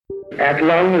At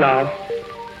long last,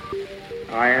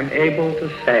 I am able to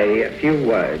say a few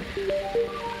words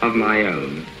of my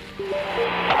own.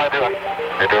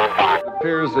 It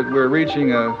appears that we're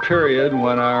reaching a period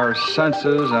when our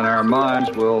senses and our minds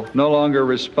will no longer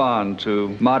respond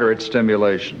to moderate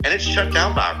stimulation. And it's shut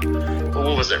down by,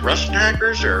 what was it, Russian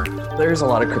hackers or? There's a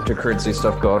lot of cryptocurrency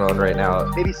stuff going on right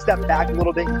now. Maybe step back a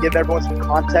little bit and give everyone some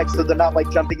context so they're not like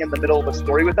jumping in the middle of a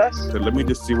story with us. So let me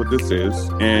just see what this is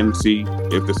and see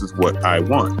if this is what I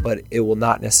want. But it will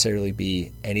not necessarily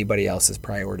be anybody else's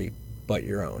priority but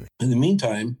your own. In the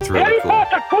meantime, Harry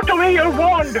Potter, put away your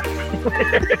wand!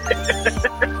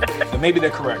 Maybe they're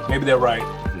correct. Maybe they're right.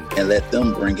 and let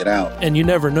them bring it out. And you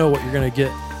never know what you're going to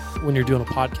get when you're doing a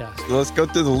podcast. Let's go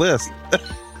through the list.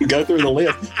 Go through the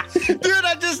list. Dude,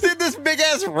 I just did this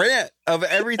big-ass rant of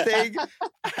everything.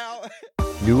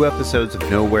 New episodes of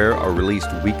Knoware are released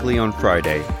weekly on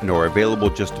Friday and are available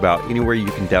just about anywhere you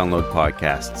can download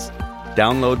podcasts.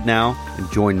 Download now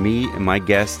and join me and my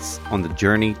guests on the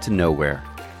journey to Knoware.